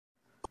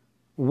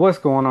What's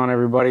going on,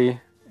 everybody?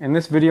 In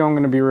this video I'm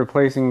going to be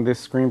replacing this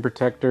screen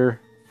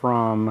protector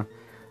from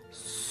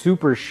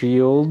Super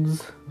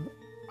Shields.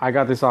 I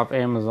got this off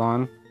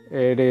Amazon.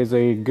 It is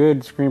a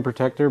good screen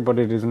protector, but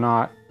it is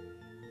not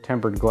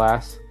tempered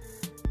glass.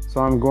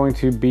 So I'm going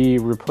to be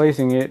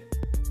replacing it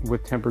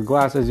with tempered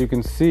glass. As you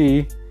can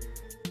see,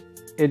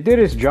 it did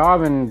its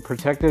job and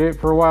protected it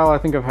for a while. I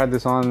think I've had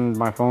this on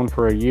my phone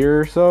for a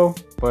year or so,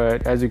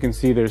 but as you can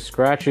see, there's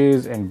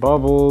scratches and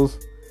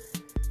bubbles.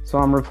 So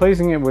I'm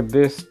replacing it with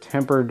this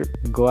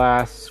tempered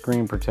glass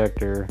screen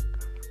protector,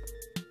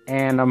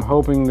 and I'm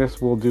hoping this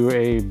will do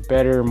a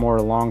better,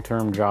 more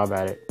long-term job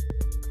at it.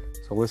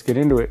 So let's get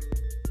into it.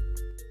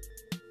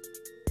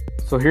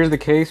 So here's the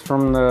case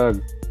from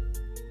the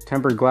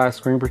tempered glass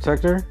screen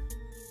protector.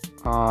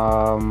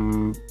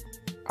 I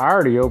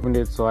already opened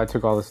it, so I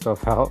took all the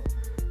stuff out.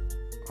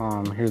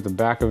 Here's the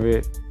back of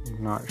it.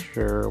 Not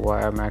sure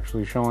why I'm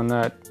actually showing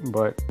that,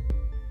 but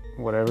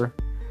whatever.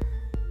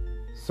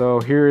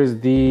 So here is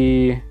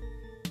the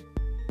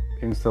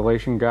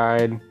installation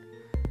guide.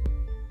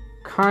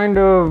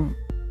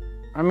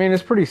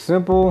 It's pretty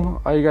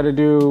simple. All you got to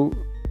do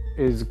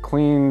is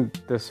clean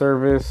the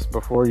surface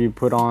before you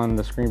put on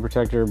the screen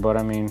protector, but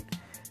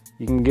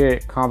you can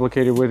get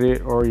complicated with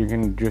it, or you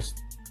can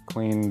just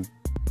clean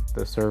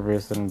the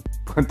surface and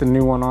put the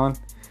new one on.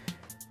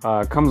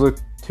 It comes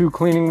with 2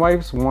 cleaning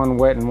wipes, one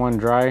wet and one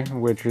dry,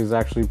 which is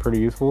actually pretty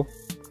useful.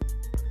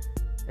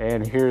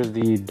 And here's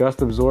the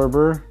dust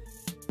absorber,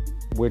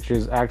 which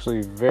is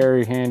actually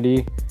very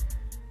handy.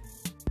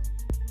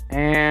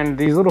 And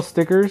these little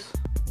stickers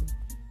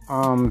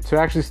to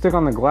actually stick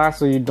on the glass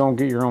so you don't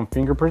get your own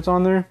fingerprints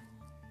on there.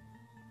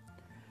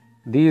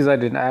 These I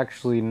did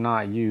actually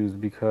not use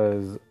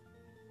because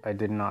I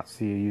did not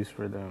see a use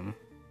for them.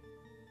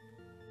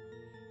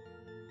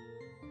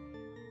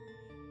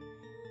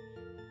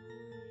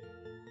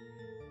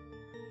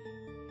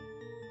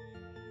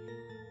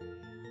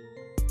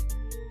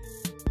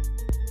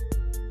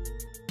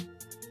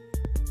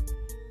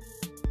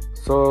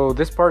 So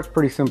this part's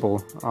pretty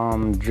simple.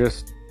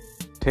 Just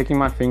taking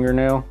my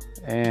fingernail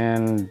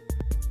and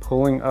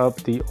pulling up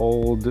the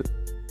old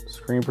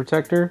screen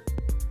protector.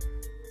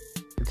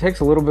 It takes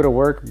a little bit of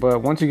work,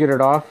 but once you get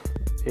it off,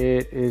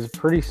 it is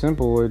pretty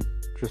simple. It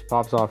just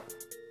pops off.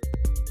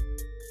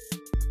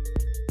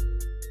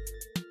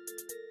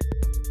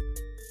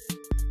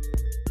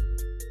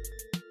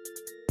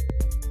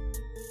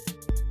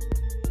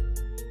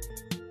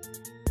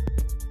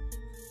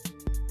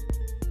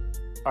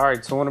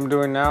 Alright, so what I'm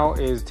doing now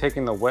is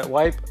taking the wet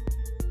wipe,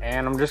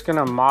 and I'm just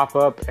gonna mop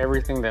up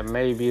everything that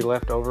may be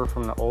left over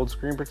from the old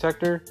screen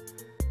protector.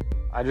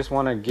 I just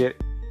want to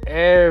get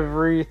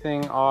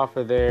everything off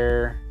of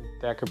there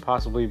that could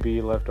possibly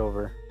be left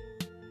over.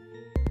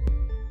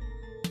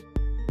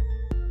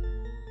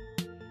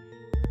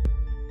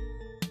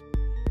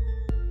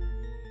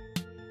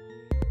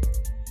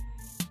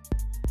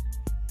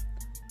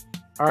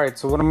 Alright,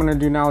 so what I'm gonna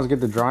do now is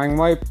get the drying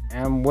wipe,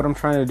 and what I'm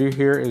trying to do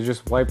here is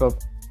just wipe up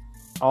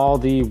all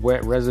the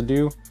wet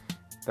residue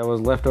that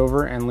was left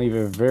over and leave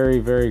a very,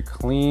 very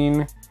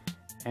clean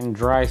and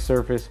dry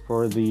surface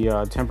for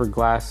the tempered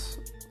glass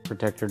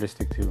protector to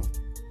stick to.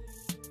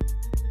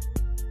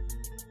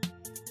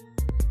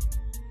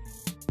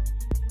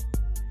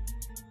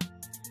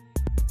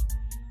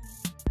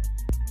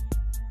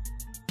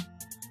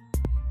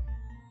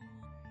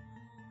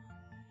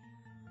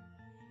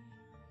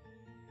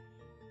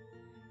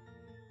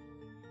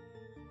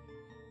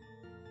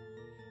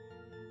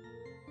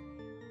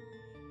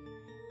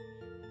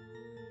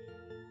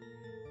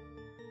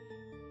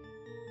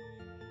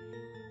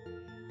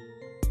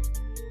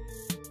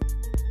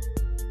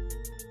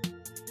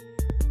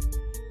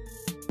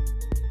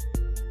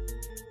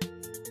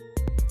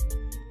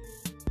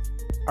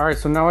 Alright,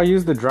 so now I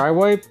use the dry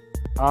wipe.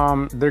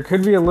 There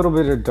could be a little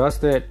bit of dust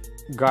that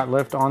got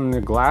left on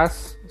the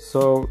glass,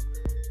 so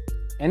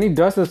any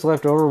dust that's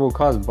left over will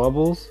cause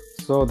bubbles.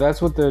 So that's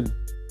what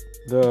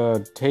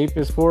the tape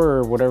is for,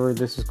 or whatever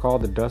this is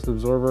called, the dust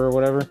absorber or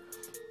whatever.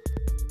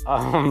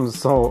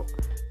 So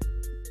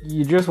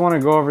you just want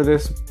to go over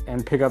this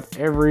and pick up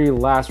every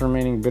last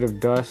remaining bit of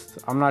dust.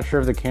 I'm not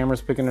sure if the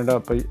camera's picking it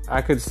up, but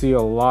I could see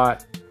a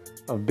lot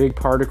of big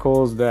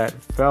particles that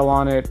fell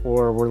on it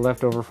or were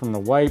left over from the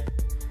wipe.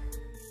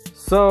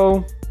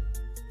 So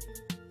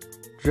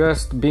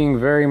just being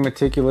very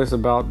meticulous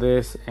about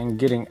this and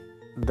getting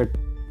the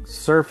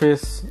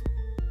surface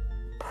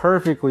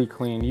perfectly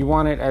clean. You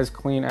want it as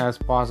clean as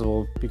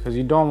possible because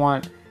you don't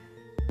want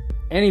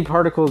any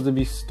particles to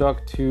be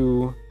stuck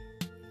to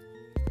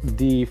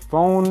the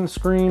phone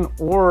screen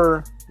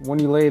or when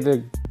you lay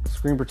the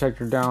screen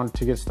protector down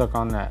to get stuck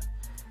on that.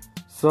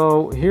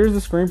 So here's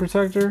the screen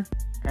protector,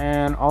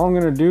 and all I'm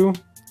gonna do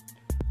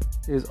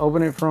is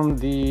open it from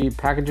the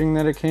packaging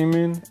that it came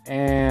in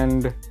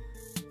and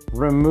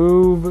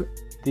remove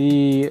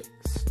the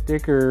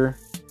sticker.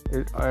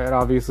 It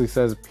obviously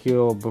says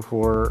peel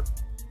before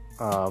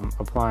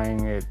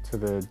applying it to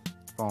the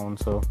phone,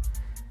 so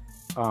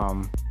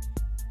I'm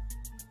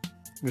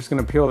just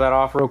gonna peel that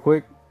off real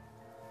quick.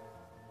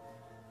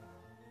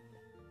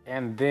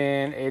 and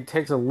then it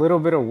takes a little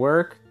bit of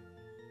work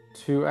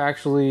to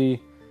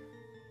actually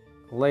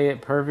lay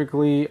it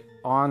perfectly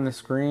on the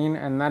screen.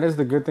 And that is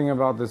the good thing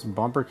about this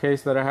bumper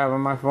case that I have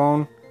on my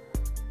phone.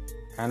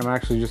 And I'm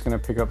actually just gonna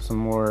pick up some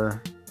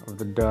more of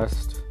the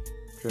dust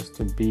just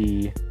to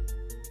be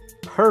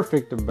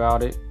perfect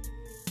about it.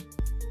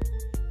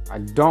 I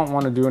don't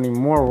want to do any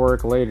more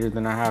work later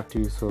than I have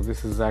to, so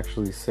this is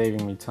actually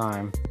saving me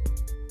time.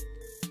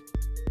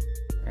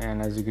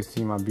 And as you can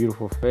see, my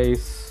beautiful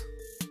face.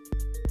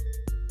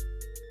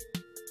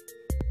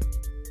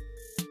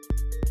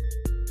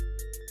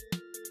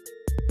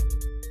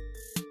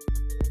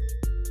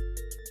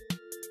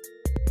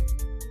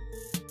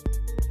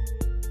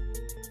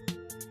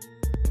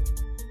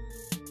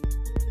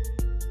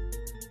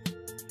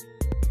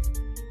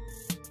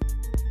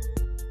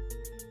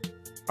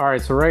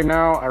 Alright, so right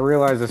now I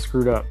realize I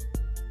screwed up.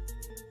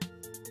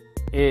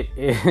 It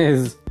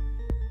is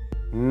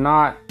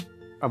not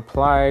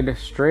applied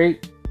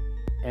straight,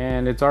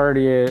 and it's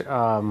already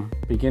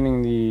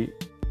beginning the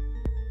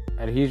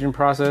adhesion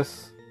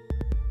process,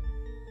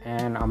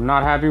 and I'm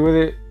not happy with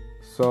it.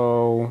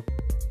 So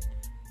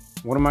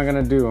what am I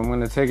gonna do? I'm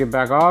gonna take it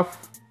back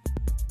off,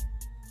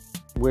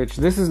 which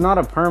this is not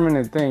a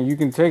permanent thing. You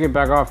can take it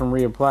back off and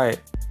reapply it.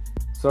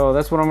 So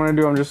that's what I'm gonna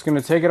do. I'm just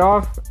gonna take it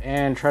off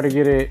and try to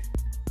get it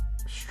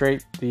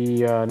straight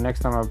the next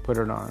time I put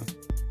it on.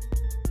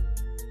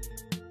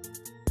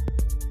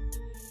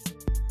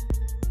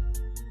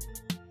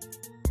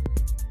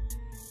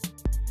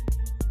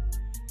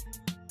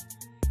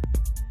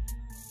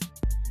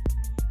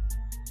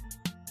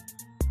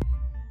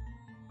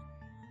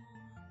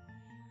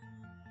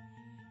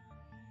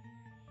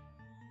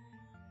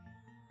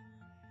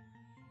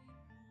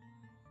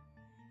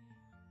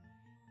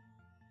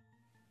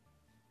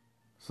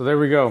 So there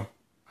we go.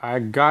 I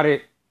got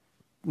it.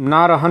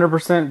 Not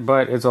 100%,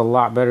 but it's a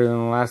lot better than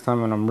the last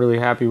time, and I'm really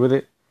happy with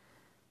it.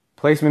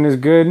 Placement is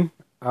good.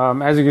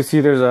 As you can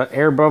see, there's an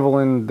air bubble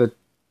in the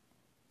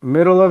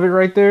middle of it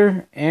right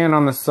there and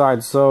on the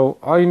side. So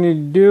all you need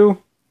to do,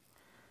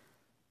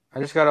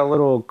 I just got a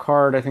little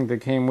card, I think,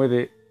 that came with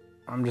it.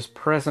 I'm just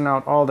pressing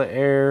out all the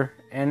air.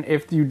 And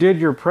if you did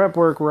your prep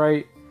work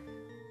right,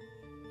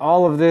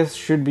 all of this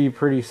should be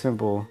pretty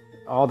simple.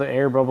 All the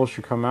air bubbles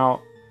should come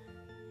out.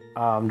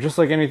 Just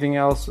like anything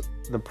else,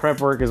 the prep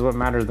work is what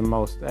matters the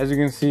most. As you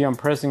can see, I'm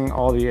pressing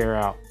all the air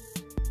out,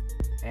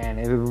 and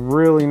it's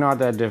really not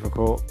that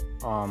difficult.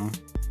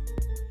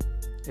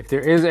 If there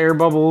is air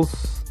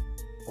bubbles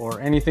or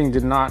anything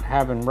did not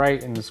happen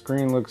right and the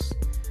screen looks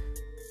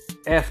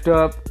effed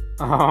up,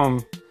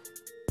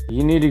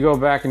 you need to go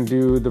back and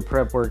do the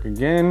prep work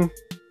again.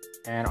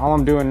 And all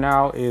I'm doing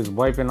now is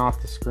wiping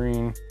off the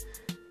screen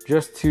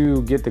just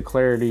to get the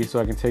clarity so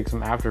I can take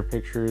some after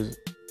pictures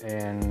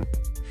and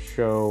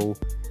show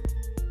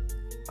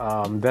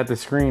that the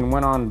screen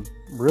went on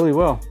really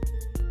well.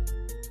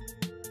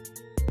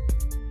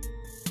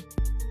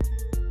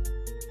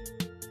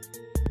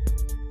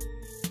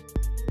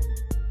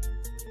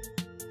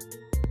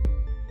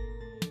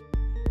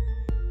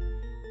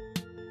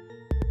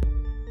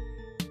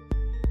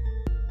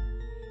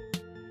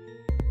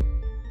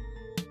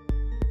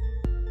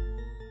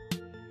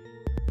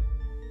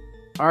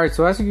 Alright,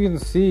 so as you can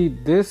see,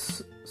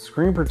 this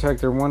screen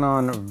protector went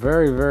on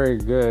very, very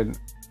good.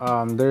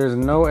 There's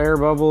no air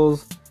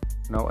bubbles,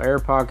 no air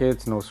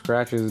pockets, no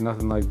scratches,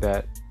 nothing like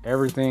that.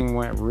 Everything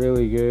went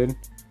really good.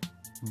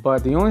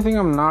 But the only thing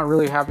I'm not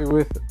really happy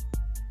with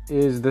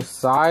is the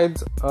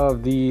sides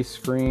of the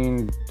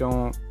screen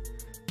don't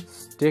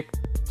stick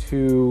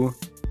to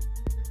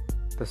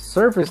the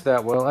surface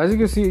that well. As you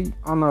can see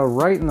on the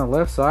right and the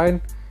left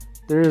side,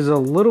 there's a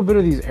little bit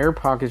of these air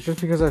pockets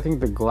just because I think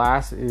the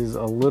glass is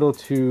a little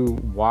too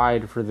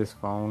wide for this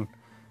phone.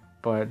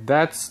 But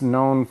that's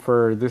known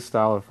for this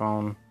style of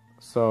phone.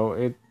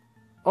 So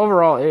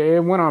overall, it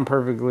went on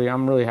perfectly.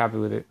 I'm really happy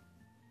with it.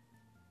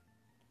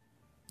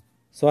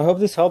 So I hope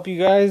this helped you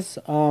guys.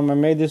 I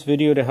made this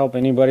video to help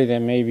anybody that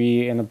may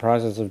be in the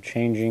process of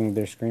changing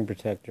their screen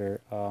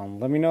protector.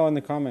 Let me know in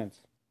the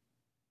comments.